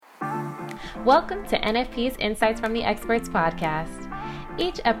Welcome to NFP's Insights from the Experts podcast.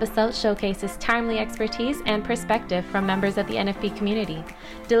 Each episode showcases timely expertise and perspective from members of the NFP community,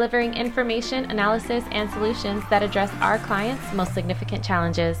 delivering information, analysis, and solutions that address our clients' most significant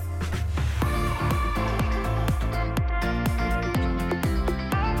challenges.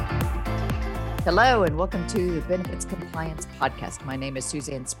 Hello, and welcome to the Benefits Compliance Podcast. My name is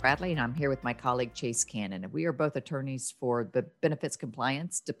Suzanne Spradley, and I'm here with my colleague, Chase Cannon. And we are both attorneys for the Benefits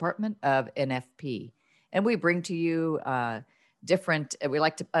Compliance Department of NFP. And we bring to you we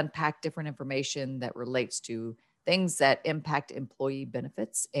like to unpack different information that relates to things that impact employee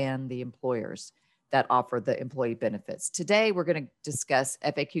benefits and the employers that offer the employee benefits. Today, we're going to discuss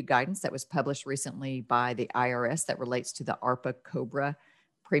FAQ guidance that was published recently by the IRS that relates to the ARPA COBRA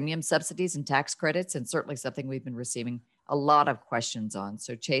premium subsidies and tax credits, and certainly something we've been receiving a lot of questions on.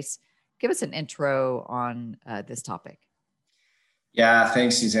 So Chase, give us an intro on this topic. Yeah,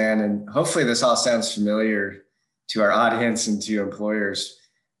 thanks, Suzanne. And hopefully this all sounds familiar to our audience and to employers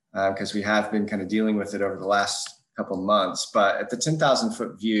because we have been kind of dealing with it over the last couple of months. But at the 10,000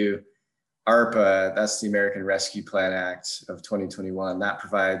 foot view, ARPA, that's the American Rescue Plan Act of 2021, that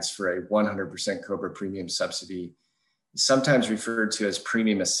provides for a 100% COBRA premium subsidy, sometimes referred to as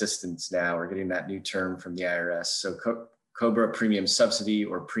premium assistance now. We're getting that new term from the IRS. So COBRA premium subsidy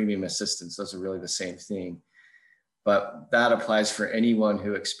or premium assistance, those are really the same thing. But that applies for anyone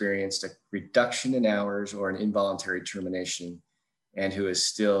who experienced a reduction in hours or an involuntary termination and who is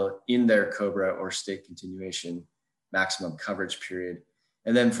still in their COBRA or state continuation maximum coverage period.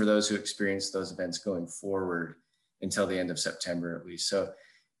 And then for those who experience those events going forward until the end of September at least. So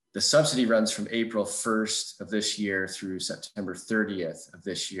the subsidy runs from April 1st of this year through September 30th of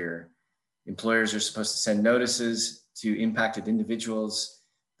this year. Employers are supposed to send notices to impacted individuals.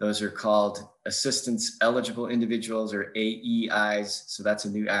 Those are called assistance eligible individuals, or AEIs. So that's a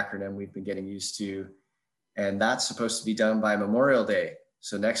new acronym we've been getting used to. And that's supposed to be done by Memorial Day.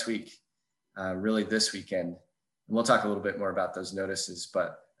 So next week, really this weekend. And we'll talk a little bit more about those notices,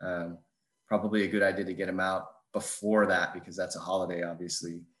 but probably a good idea to get them out before that because that's a holiday,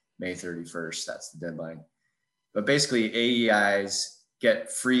 obviously. May 31st, that's the deadline. But basically, AEIs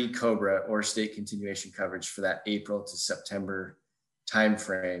get free COBRA or state continuation coverage for that April to September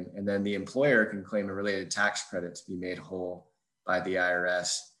timeframe. And then the employer can claim a related tax credit to be made whole by the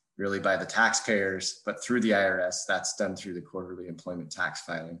IRS, really by the taxpayers, but through the IRS. That's done through the quarterly employment tax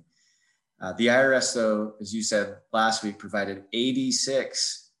filing. The IRS, though, as you said last week, provided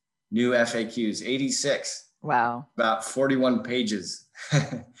 86 new FAQs, 86. Wow. About 41 pages.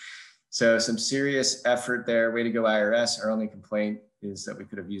 So some serious effort there. Way to go, IRS. Our only complaint is that we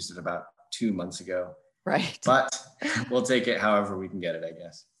could have used it about 2 months ago. Right. But we'll take it however we can get it, I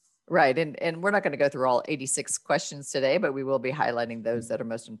guess. Right. And we're not going to go through all 86 questions today, but we will be highlighting those that are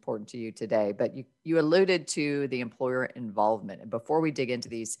most important to you today. But you alluded to the employer involvement. And before we dig into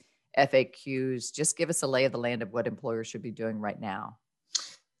these FAQs, just give us a lay of the land of what employers should be doing right now.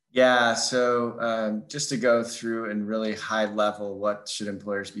 Yeah, so just to go through and really high level, what should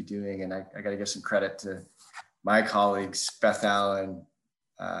employers be doing? And I got to give some credit to my colleagues, Beth Allen,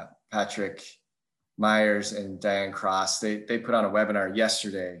 Patrick Myers, and Diane Cross. They put on a webinar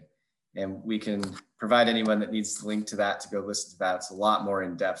yesterday, and we can provide anyone that needs the link to that to go listen to that. It's a lot more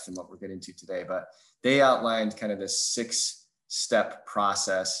in depth than what we're getting to today, but they outlined kind of this 6-step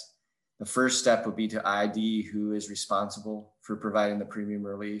process. The first step would be to ID who is responsible for providing the premium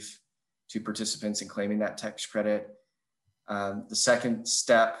relief to participants in claiming that tax credit. The second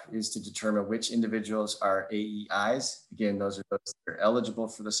step is to determine which individuals are AEIs. Again, those are those that are eligible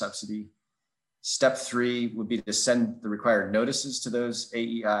for the subsidy. Step 3 would be to send the required notices to those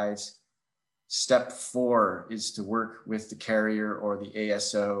AEIs. Step 4 is to work with the carrier or the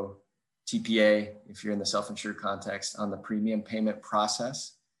ASO, TPA, if you're in the self-insured context, on the premium payment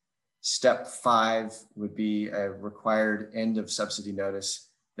process. Step 5 would be a required end of subsidy notice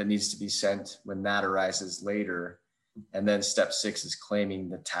that needs to be sent when that arises later. And then step 6 is claiming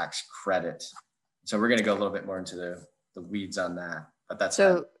the tax credit. So we're going to go a little bit more into the weeds on that, but that's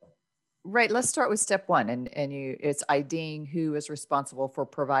so. Right. Let's start with step 1. And it's IDing who is responsible for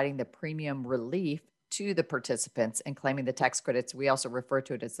providing the premium relief to the participants and claiming the tax credits. We also refer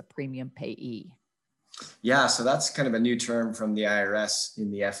to it as the premium payee. Yeah, so that's kind of a new term from the IRS in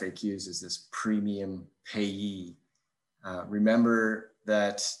the FAQs, is this premium payee. Remember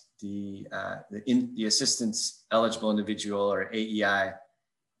that the assistance eligible individual, or AEI,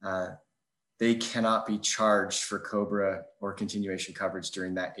 they cannot be charged for COBRA or continuation coverage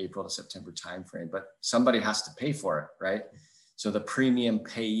during that April to September timeframe, but somebody has to pay for it, right? So the premium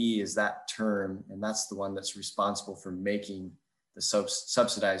payee is that term, and that's the one that's responsible for making the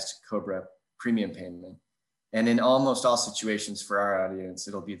subsidized COBRA premium payment. And in almost all situations for our audience,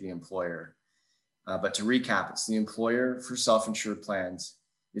 it'll be the employer. But to recap, it's the employer for self-insured plans.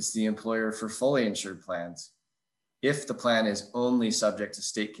 It's the employer for fully insured plans. If the plan is only subject to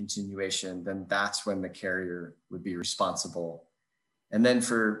state continuation, then that's when the carrier would be responsible. And then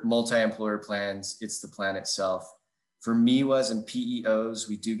for multi-employer plans, it's the plan itself. For MEWAs and PEOs,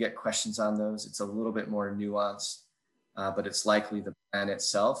 we do get questions on those. It's a little bit more nuanced, but it's likely the plan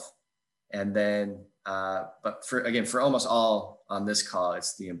itself. And then, but for almost all on this call,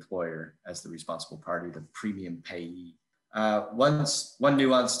 it's the employer as the responsible party, the premium payee. One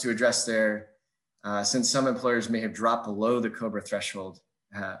nuance to address there, since some employers may have dropped below the COBRA threshold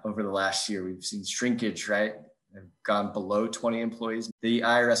over the last year, we've seen shrinkage, right? They've gone below 20 employees. The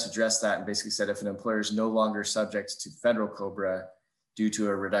IRS addressed that and basically said if an employer is no longer subject to federal COBRA due to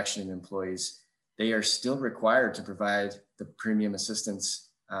a reduction in employees, they are still required to provide the premium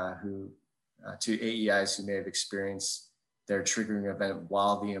assistance to AEIs who may have experienced their triggering event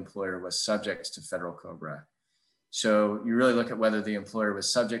while the employer was subject to federal COBRA. So you really look at whether the employer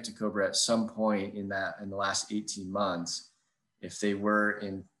was subject to COBRA at some point in the last 18 months. If they were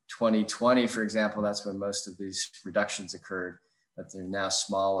in 2020, for example, that's when most of these reductions occurred, but they're now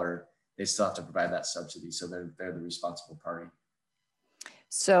smaller, they still have to provide that subsidy. So they're the responsible party.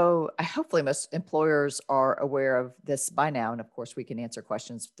 So hopefully most employers are aware of this by now. And of course, we can answer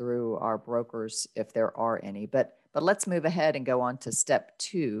questions through our brokers if there are any. But let's move ahead and go on to step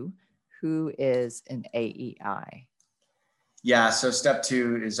 2. Who is an AEI? Yeah, so step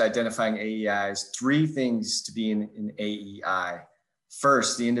 2 is identifying AEIs. 3 things to be an AEI.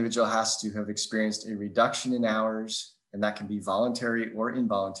 First, the individual has to have experienced a reduction in hours, and that can be voluntary or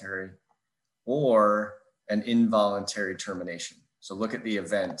involuntary, or an involuntary termination. So look at the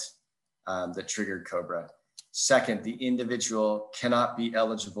event that triggered COBRA. Second, the individual cannot be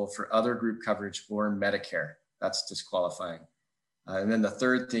eligible for other group coverage or Medicare. That's disqualifying. And then the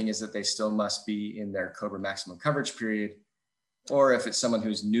third thing is that they still must be in their COBRA maximum coverage period, or if it's someone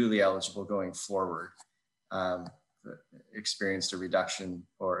who's newly eligible going forward, experienced a reduction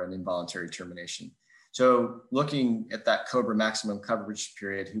or an involuntary termination. So looking at that COBRA maximum coverage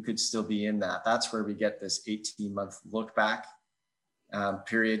period, who could still be in that? That's where we get this 18-month look back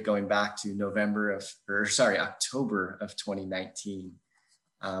period going back to October of 2019.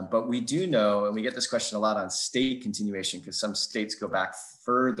 But we do know, and we get this question a lot on state continuation because some states go back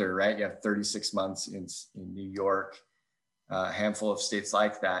further, right? You have 36 months in New York, a handful of states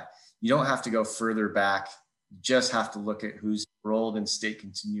like that. You don't have to go further back. You just have to look at who's enrolled in state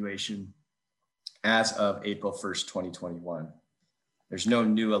continuation as of April 1st, 2021. There's no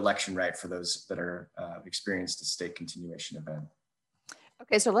new election right for those that are experienced a state continuation event.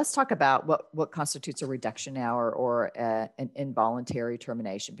 Okay, so let's talk about what constitutes a reduction hour or an involuntary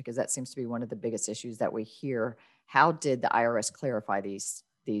termination, because that seems to be one of the biggest issues that we hear. How did the IRS clarify these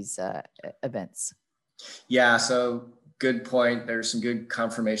events? Yeah, so good point. There's some good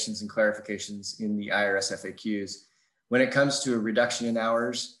confirmations and clarifications in the IRS FAQs. When it comes to a reduction in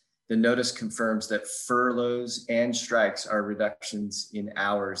hours, the notice confirms that furloughs and strikes are reductions in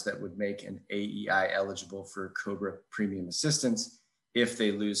hours that would make an AEI eligible for COBRA premium assistance if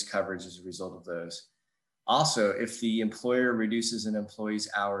they lose coverage as a result of those. Also, if the employer reduces an employee's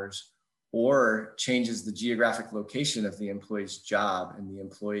hours or changes the geographic location of the employee's job and the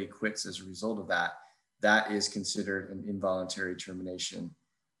employee quits as a result of that, that is considered an involuntary termination.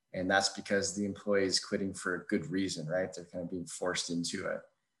 And that's because the employee is quitting for a good reason, right? They're kind of being forced into it.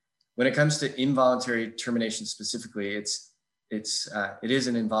 When it comes to involuntary termination specifically, it is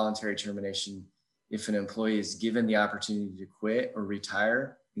an involuntary termination if an employee is given the opportunity to quit or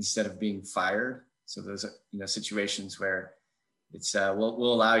retire instead of being fired. So those are situations where it's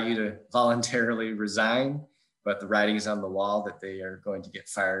we'll allow you to voluntarily resign, but the writing is on the wall that they are going to get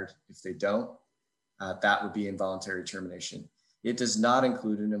fired if they don't. That would be involuntary termination. It does not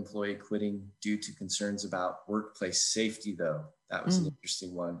include an employee quitting due to concerns about workplace safety, though. That was an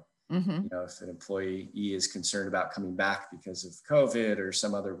interesting one. Mm-hmm. If an employee is concerned about coming back because of COVID or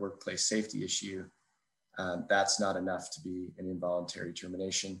some other workplace safety issue, that's not enough to be an involuntary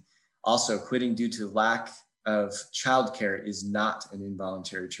termination. Also, quitting due to lack of childcare is not an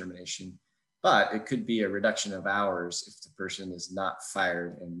involuntary termination, but it could be a reduction of hours if the person is not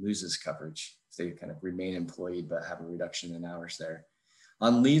fired and loses coverage, if they kind of remain employed but have a reduction in hours there.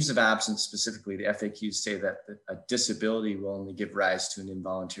 On leaves of absence specifically, the FAQs say that a disability will only give rise to an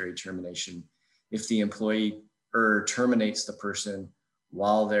involuntary termination if the employee terminates the person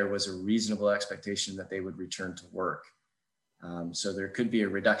while there was a reasonable expectation that they would return to work. So there could be a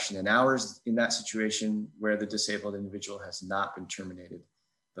reduction in hours in that situation where the disabled individual has not been terminated.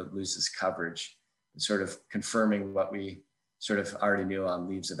 but loses coverage, sort of confirming what we sort of already knew on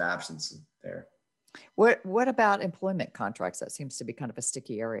leaves of absence there. What about employment contracts? That seems to be kind of a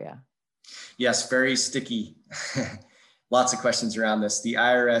sticky area. Yes, very sticky. Lots of questions around this. The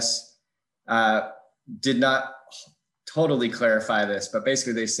IRS did not totally clarify this, but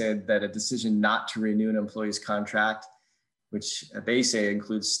basically they said that a decision not to renew an employee's contract, which they say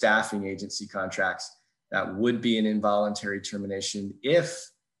includes staffing agency contracts, that would be an involuntary termination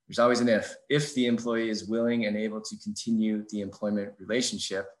if, there's always an if the employee is willing and able to continue the employment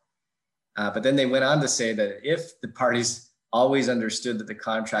relationship. But then they went on to say that if the parties always understood that the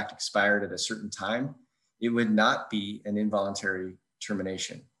contract expired at a certain time, it would not be an involuntary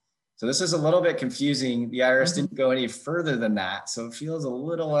termination. So this is a little bit confusing. The IRS didn't go any further than that, so it feels a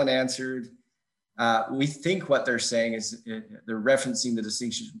little unanswered. We think what they're saying is they're referencing the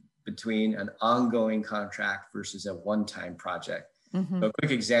distinction between an ongoing contract versus a one-time project. So a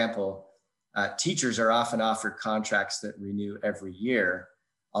quick example, teachers are often offered contracts that renew every year,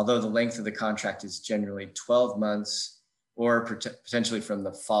 although the length of the contract is generally 12 months or potentially from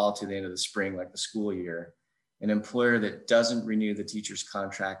the fall to the end of the spring, like the school year. An employer that doesn't renew the teacher's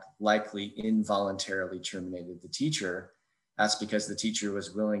contract likely involuntarily terminated the teacher. That's because the teacher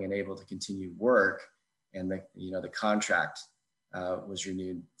was willing and able to continue work, and the contract was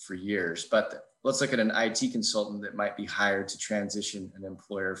renewed for years. But let's look at an IT consultant that might be hired to transition an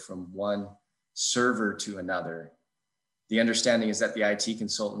employer from one server to another. The understanding is that the IT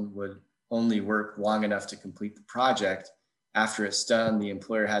consultant would only work long enough to complete the project. After it's done, the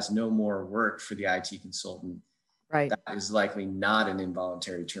employer has no more work for the IT consultant. Right. That is likely not an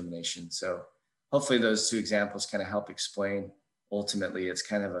involuntary termination. So hopefully those two examples kind of help explain. Ultimately, it's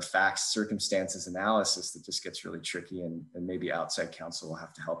kind of a facts, circumstances analysis that just gets really tricky, and maybe outside counsel will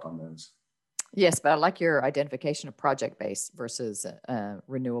have to help on those. Yes, but I like your identification of project-based versus a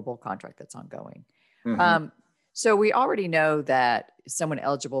renewable contract that's ongoing. So we already know that someone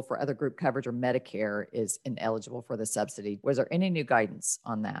eligible for other group coverage or Medicare is ineligible for the subsidy. Was there any new guidance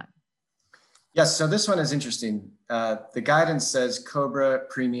on that? Yes, so this one is interesting. The guidance says COBRA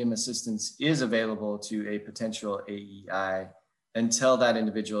premium assistance is available to a potential AEI until that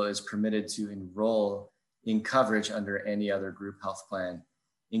individual is permitted to enroll in coverage under any other group health plan,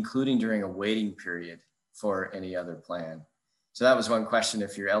 including during a waiting period for any other plan. So that was one question.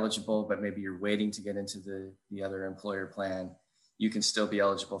 If you're eligible, but maybe you're waiting to get into the other employer plan, you can still be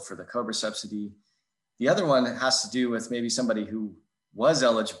eligible for the COBRA subsidy. The other one has to do with maybe somebody who was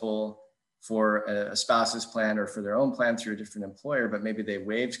eligible for a spouse's plan or for their own plan through a different employer, but maybe they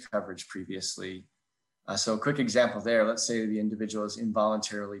waived coverage previously. So a quick example there, let's say the individual is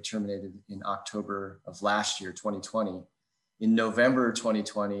involuntarily terminated in October of last year, 2020. In November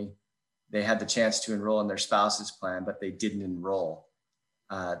 2020, they had the chance to enroll in their spouse's plan, but they didn't enroll.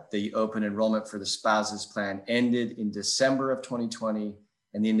 The open enrollment for the spouse's plan ended in December of 2020,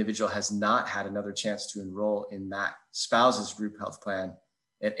 and the individual has not had another chance to enroll in that spouse's group health plan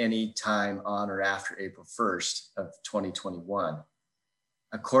at any time on or after April 1st of 2021.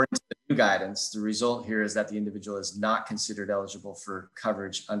 According to the new guidance, the result here is that the individual is not considered eligible for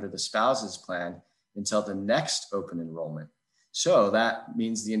coverage under the spouse's plan until the next open enrollment. So that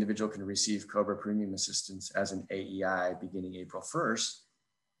means the individual can receive COBRA premium assistance as an AEI beginning April 1st.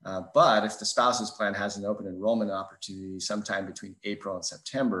 But if the spouse's plan has an open enrollment opportunity sometime between April and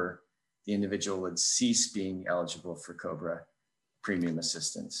September, the individual would cease being eligible for COBRA premium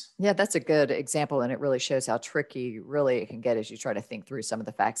assistance. Yeah, that's a good example. And it really shows how tricky really it can get as you try to think through some of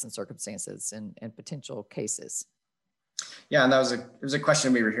the facts and circumstances and potential cases. Yeah, and it was a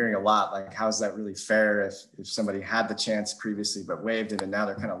question we were hearing a lot, like, how is that really fair if somebody had the chance previously but waived it and now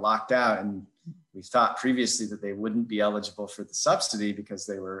they're kind of locked out? And we thought previously that they wouldn't be eligible for the subsidy because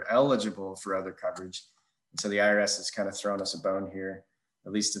they were eligible for other coverage. And so the IRS has kind of thrown us a bone here,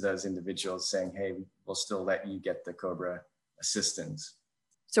 at least to those individuals, saying, hey, we'll still let you get the COBRA assistance.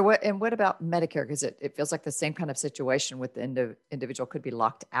 So what about Medicare? Because it feels like the same kind of situation with the individual could be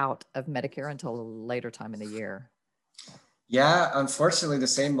locked out of Medicare until a later time in the year. Yeah, unfortunately, the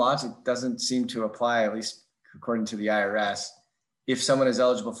same logic doesn't seem to apply, at least according to the IRS. If someone is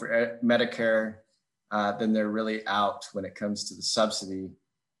eligible for Medicare, then they're really out when it comes to the subsidy.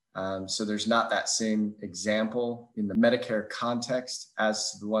 So there's not that same example in the Medicare context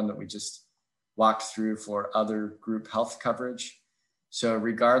as the one that we just walked through for other group health coverage. So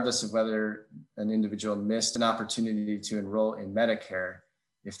regardless of whether an individual missed an opportunity to enroll in Medicare,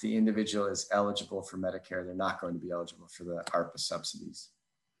 if the individual is eligible for Medicare, they're not going to be eligible for the ARPA subsidies.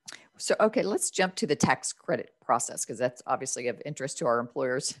 So, okay, let's jump to the tax credit process, because that's obviously of interest to our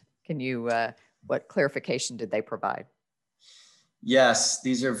employers. Can you, what clarification did they provide? Yes,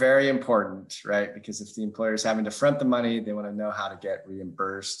 these are very important, right? Because if the employer is having to front the money, they want to know how to get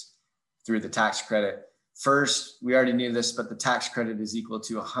reimbursed through the tax credit. First, we already knew this, but the tax credit is equal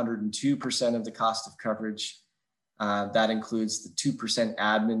to 102% of the cost of coverage. That includes the 2%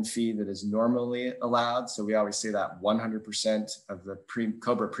 admin fee that is normally allowed. So we always say that 100% of the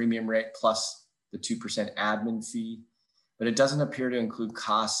COBRA premium rate plus the 2% admin fee. But it doesn't appear to include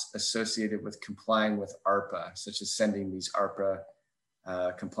costs associated with complying with ARPA, such as sending these ARPA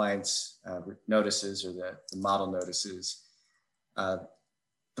compliance notices or the model notices.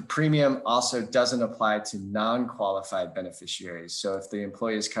 The premium also doesn't apply to non-qualified beneficiaries. So if the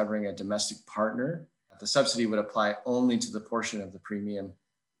employee is covering a domestic partner, the subsidy would apply only to the portion of the premium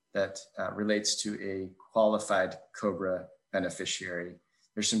that relates to a qualified COBRA beneficiary.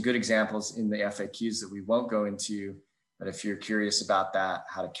 There's some good examples in the FAQs that we won't go into, but if you're curious about that,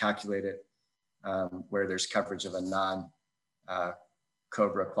 how to calculate it, where there's coverage of a non-COBRA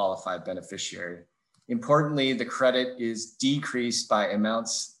qualified beneficiary. Importantly, the credit is decreased by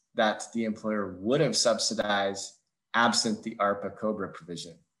amounts that the employer would have subsidized absent the ARPA COBRA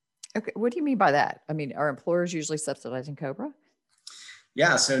provision. Okay, what do you mean by that? I mean, are employers usually subsidizing COBRA?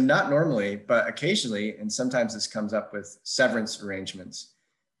 Yeah, so not normally, but occasionally, and sometimes this comes up with severance arrangements.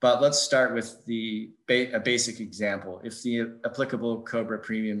 But let's start with a basic example. If the applicable COBRA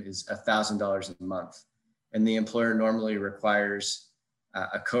premium is $1,000 a month, and the employer normally requires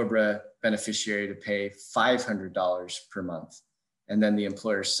a COBRA beneficiary to pay $500 per month, and then the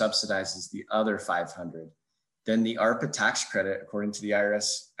employer subsidizes the other $500, then the ARPA tax credit, according to the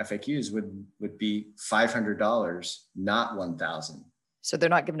IRS FAQs, would be $500, not $1,000. So they're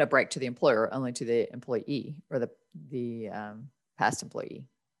not giving a break to the employer, only to the employee or the past employee.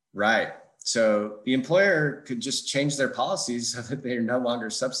 Right. So the employer could just change their policies so that they're no longer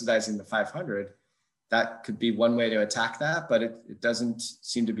subsidizing the $500. That could be one way to attack that, but it doesn't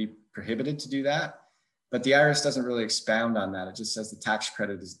seem to be prohibited to do that. But the IRS doesn't really expound on that. It just says the tax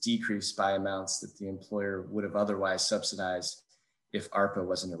credit is decreased by amounts that the employer would have otherwise subsidized if ARPA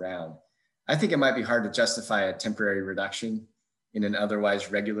wasn't around. I think it might be hard to justify a temporary reduction in an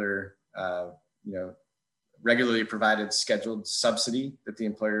otherwise regularly provided scheduled subsidy that the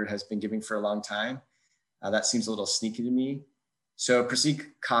employer has been giving for a long time. That seems a little sneaky to me. So proceed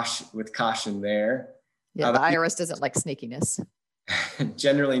with caution there. Yeah, the IRS doesn't like sneakiness.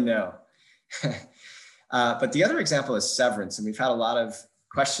 Generally, no. But the other example is severance. And we've had a lot of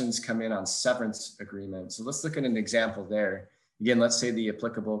questions come in on severance agreements. So let's look at an example there. Again, let's say the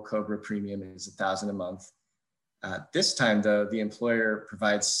applicable COBRA premium is $1,000 a month. This time, though, the employer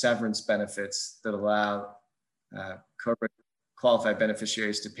provides severance benefits that allow COBRA qualified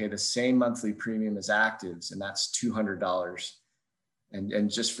beneficiaries to pay the same monthly premium as actives, and that's $200,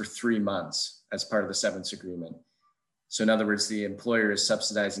 and just for 3 months as part of the severance agreement. So in other words, the employer is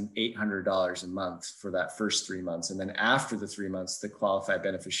subsidizing $800 a month for that first 3 months. And then after the 3 months, the qualified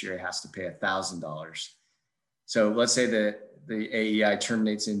beneficiary has to pay $1,000. So let's say that the AEI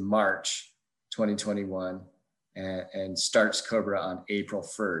terminates in March 2021 and starts COBRA on April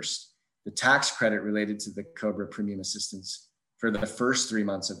 1st. The tax credit related to the COBRA premium assistance for the first 3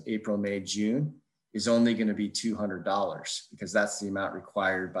 months of April, May, June is only going to be $200 because that's the amount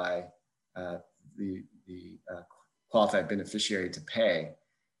required by the qualified beneficiary to pay.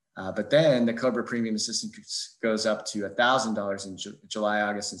 But then the COBRA premium assistance goes up to $1,000 in July,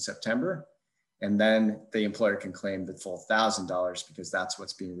 August, and September. And then the employer can claim the full $1,000 because that's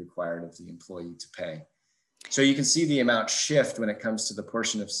what's being required of the employee to pay. So you can see the amount shift when it comes to the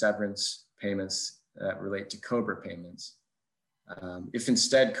portion of severance payments that relate to COBRA payments. If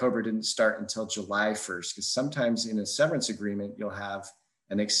instead COBRA didn't start until July 1st, because sometimes in a severance agreement, you'll have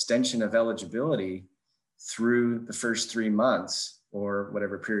an extension of eligibility through the first 3 months or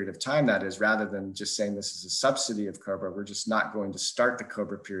whatever period of time that is, rather than just saying this is a subsidy of COBRA. We're just not going to start the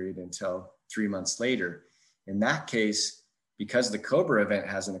COBRA period until 3 months later. In that case, because the COBRA event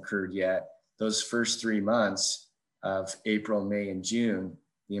hasn't occurred yet, those first 3 months of April, May, and June,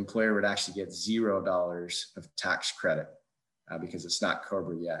 the employer would actually get $0 of tax credit because it's not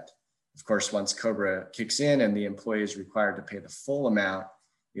COBRA yet. Of course, once COBRA kicks in and the employee is required to pay the full amount,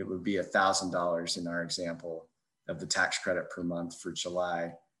 it would be $1,000 in our example of the tax credit per month for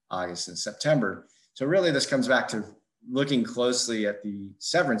July, August, and September. So really this comes back to looking closely at the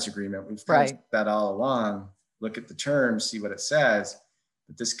severance agreement. We've done that all along, look at the terms, see what it says.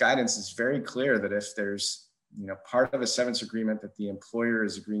 But this guidance is very clear that if there's part of a severance agreement that the employer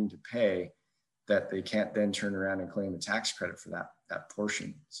is agreeing to pay, that they can't then turn around and claim a tax credit for that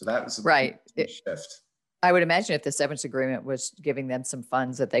portion. So that was a shift. I would imagine if the severance agreement was giving them some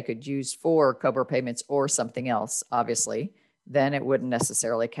funds that they could use for COBRA payments or something else, obviously, then it wouldn't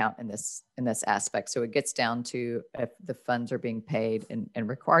necessarily count in this aspect. So it gets down to if the funds are being paid and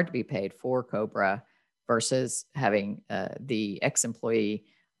required to be paid for COBRA versus having the ex-employee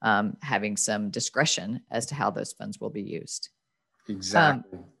having some discretion as to how those funds will be used.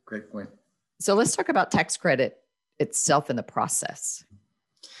 Exactly. Great point. So let's talk about tax credit itself in the process.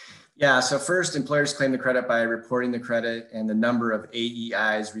 Yeah. So first, employers claim the credit by reporting the credit and the number of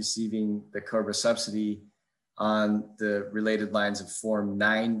AEIs receiving the COBRA subsidy on the related lines of Form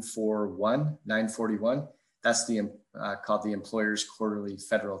 941. That's called the employer's quarterly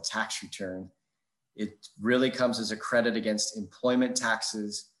federal tax return. It really comes as a credit against employment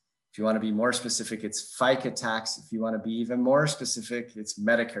taxes. If you want to be more specific, it's FICA tax. If you want to be even more specific, it's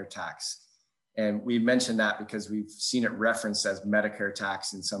Medicare tax. And we mentioned that because we've seen it referenced as Medicare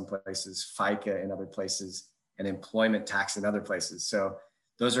tax in some places, FICA in other places, and employment tax in other places. So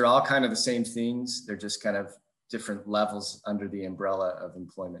those are all kind of the same things. They're just kind of different levels under the umbrella of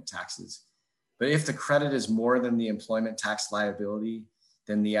employment taxes. But if the credit is more than the employment tax liability,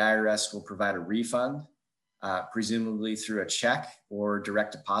 then the IRS will provide a refund, presumably through a check or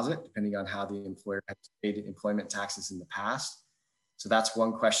direct deposit, depending on how the employer has paid employment taxes in the past. So that's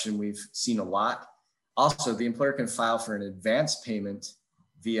one question we've seen a lot. Also, the employer can file for an advance payment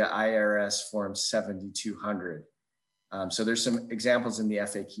via IRS Form 7200. So there's some examples in the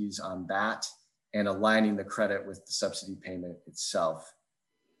FAQs on that and aligning the credit with the subsidy payment itself.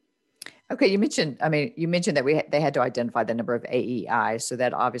 Okay, you mentioned that they had to identify the number of AEI. So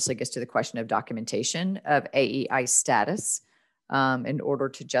that obviously gets to the question of documentation of AEI status in order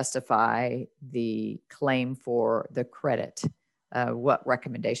to justify the claim for the credit. What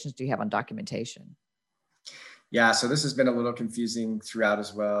recommendations do you have on documentation? Yeah, so this has been a little confusing throughout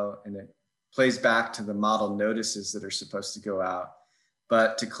as well, and it plays back to the model notices that are supposed to go out.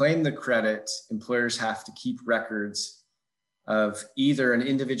 But to claim the credit, employers have to keep records of either an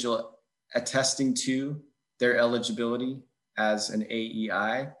individual attesting to their eligibility as an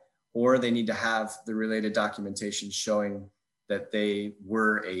AEI, or they need to have the related documentation showing that they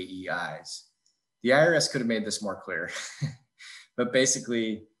were AEIs. The IRS could have made this more clear. But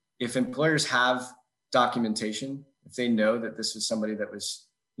basically, if employers have documentation, if they know that this was somebody that was,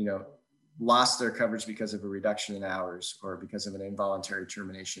 lost their coverage because of a reduction in hours or because of an involuntary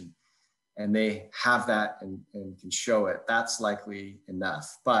termination, and they have that and can show it, that's likely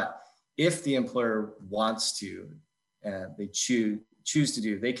enough. But if the employer wants to, they choose to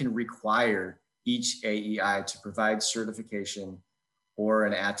do, they can require each AEI to provide certification or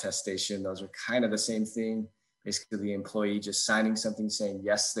an attestation. Those are kind of the same thing. Basically, the employee just signing something saying,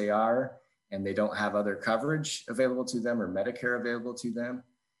 yes, they are, and they don't have other coverage available to them or Medicare available to them.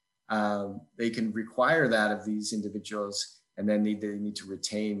 They can require that of these individuals, and then they need to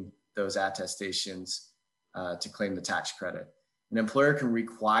retain those attestations to claim the tax credit. An employer can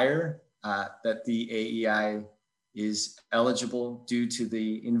require that the AEI is eligible due to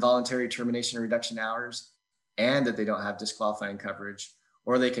the involuntary termination or reduction hours and that they don't have disqualifying coverage,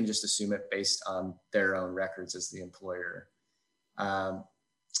 or they can just assume it based on their own records as the employer.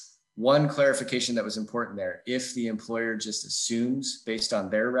 One clarification that was important there, if the employer just assumes based on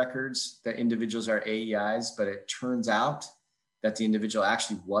their records that individuals are AEIs, but it turns out that the individual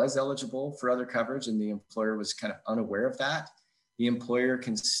actually was eligible for other coverage and the employer was kind of unaware of that, the employer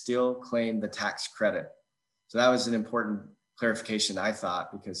can still claim the tax credit. So that was an important clarification, I thought,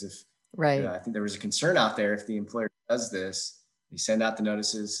 because if, I think there was a concern out there, if the employer does this, they send out the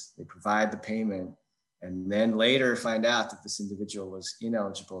notices, they provide the payment, and then later find out that this individual was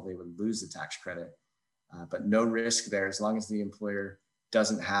ineligible, they would lose the tax credit. But no risk there as long as the employer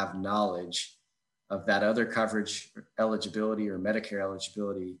doesn't have knowledge of that other coverage eligibility or Medicare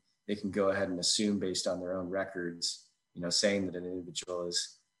eligibility. They can go ahead and assume based on their own records, saying that an individual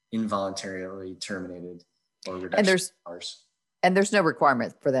is involuntarily terminated or reduction hours. And there's no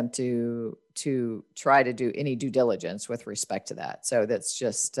requirement for them to try to do any due diligence with respect to that. So that's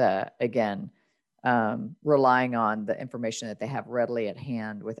just, relying on the information that they have readily at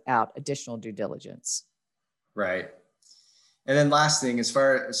hand without additional due diligence. Right. And then last thing, as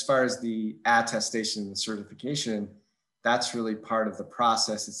far as the attestation and the certification, that's really part of the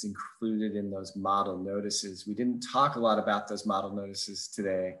process. It's included in those model notices. We didn't talk a lot about those model notices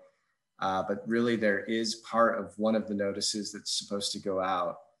today. But really there is part of one of the notices that's supposed to go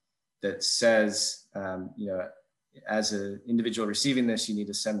out that says, as an individual receiving this, you need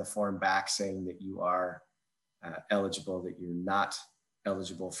to send the form back saying that you are eligible, that you're not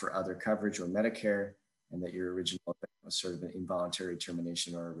eligible for other coverage or Medicare, and that your original was sort of an involuntary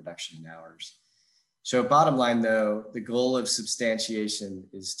termination or a reduction in hours. So bottom line though, the goal of substantiation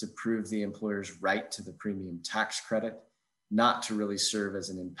is to prove the employer's right to the premium tax credit. not to really serve as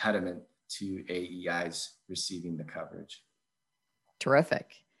an impediment to AEIs receiving the coverage.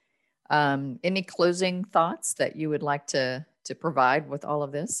 Terrific. Any closing thoughts that you would like to provide with all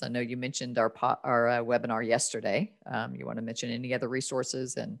of this? I know you mentioned our webinar yesterday. You want to mention any other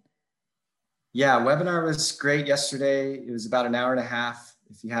resources? And yeah, webinar was great yesterday. It was about an hour and a half.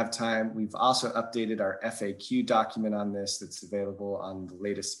 If you have time, we've also updated our FAQ document on this that's available on the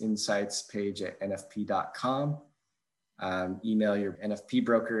latest insights page at nfp.com. Email your NFP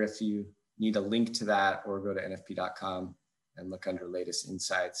broker if you need a link to that, or go to nfp.com and look under latest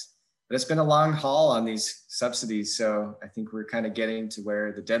insights. But it's been a long haul on these subsidies. So I think we're kind of getting to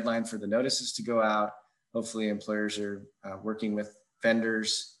where the deadline for the notices to go out. Hopefully employers are working with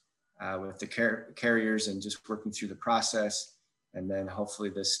vendors, with the carriers, and just working through the process. And then hopefully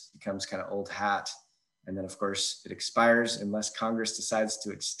this becomes kind of old hat. And then of course it expires unless Congress decides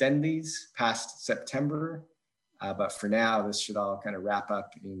to extend these past September. But for now, this should all kind of wrap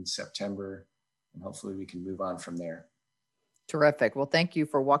up in September, and hopefully we can move on from there. Terrific. Well, thank you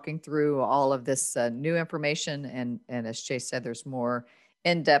for walking through all of this new information. And as Chase said, there's more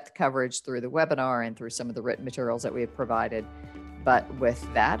in-depth coverage through the webinar and through some of the written materials that we have provided. But with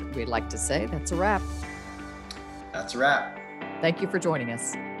that, we'd like to say that's a wrap. That's a wrap. Thank you for joining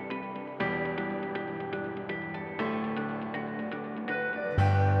us.